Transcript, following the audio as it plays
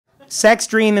Sex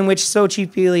dream in which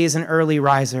Xochipilli is an early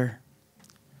riser.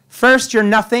 First you're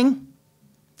nothing,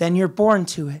 then you're born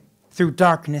to it. Through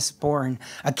darkness born,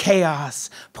 a chaos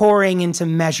pouring into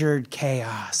measured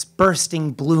chaos,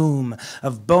 bursting bloom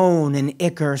of bone and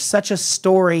ichor. Such a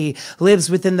story lives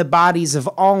within the bodies of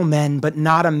all men, but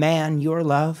not a man, your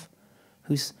love,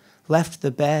 who's left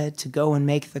the bed to go and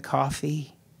make the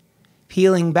coffee.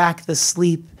 Peeling back the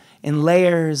sleep in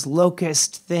layers,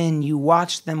 locust thin, you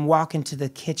watch them walk into the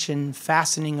kitchen,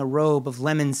 fastening a robe of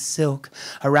lemon silk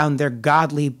around their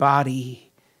godly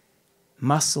body,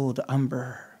 muscled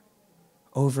umber,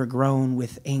 overgrown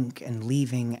with ink and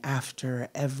leaving after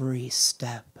every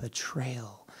step a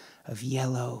trail of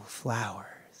yellow flowers.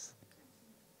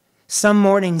 Some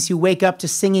mornings you wake up to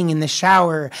singing in the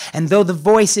shower, and though the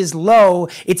voice is low,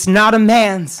 it's not a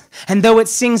man's. And though it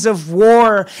sings of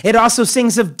war, it also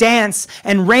sings of dance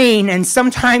and rain, and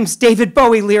sometimes David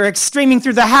Bowie lyrics streaming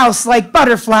through the house like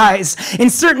butterflies. In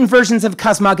certain versions of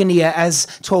Cosmogonia, as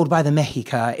told by the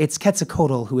Mexica, it's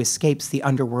Quetzalcoatl who escapes the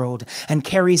underworld and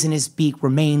carries in his beak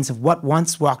remains of what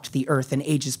once walked the earth in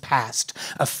ages past,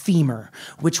 a femur,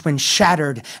 which when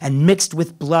shattered and mixed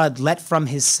with blood let from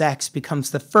his sex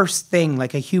becomes the first thing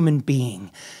like a human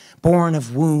being, born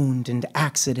of wound and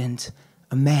accident,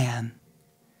 a man,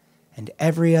 and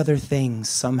every other thing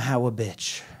somehow a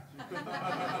bitch.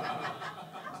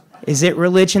 Is it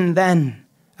religion then,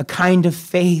 a kind of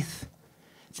faith,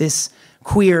 this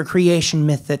queer creation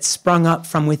myth that sprung up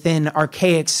from within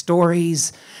archaic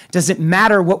stories? Does it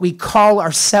matter what we call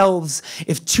ourselves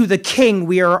if to the king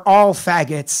we are all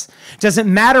faggots? Does it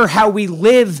matter how we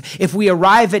live if we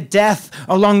arrive at death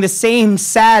along the same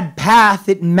sad path?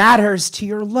 It matters to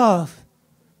your love,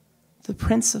 the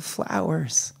Prince of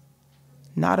Flowers,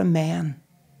 not a man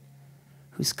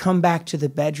who's come back to the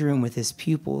bedroom with his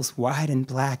pupils wide and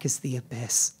black as the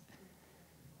abyss.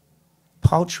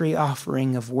 Paltry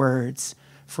offering of words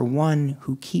for one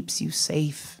who keeps you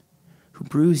safe, who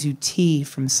brews you tea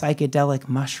from psychedelic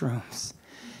mushrooms,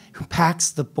 who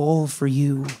packs the bowl for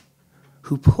you,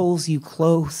 who pulls you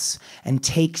close and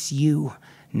takes you,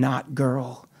 not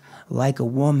girl, like a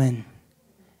woman,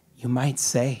 you might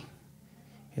say,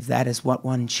 if that is what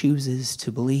one chooses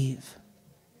to believe.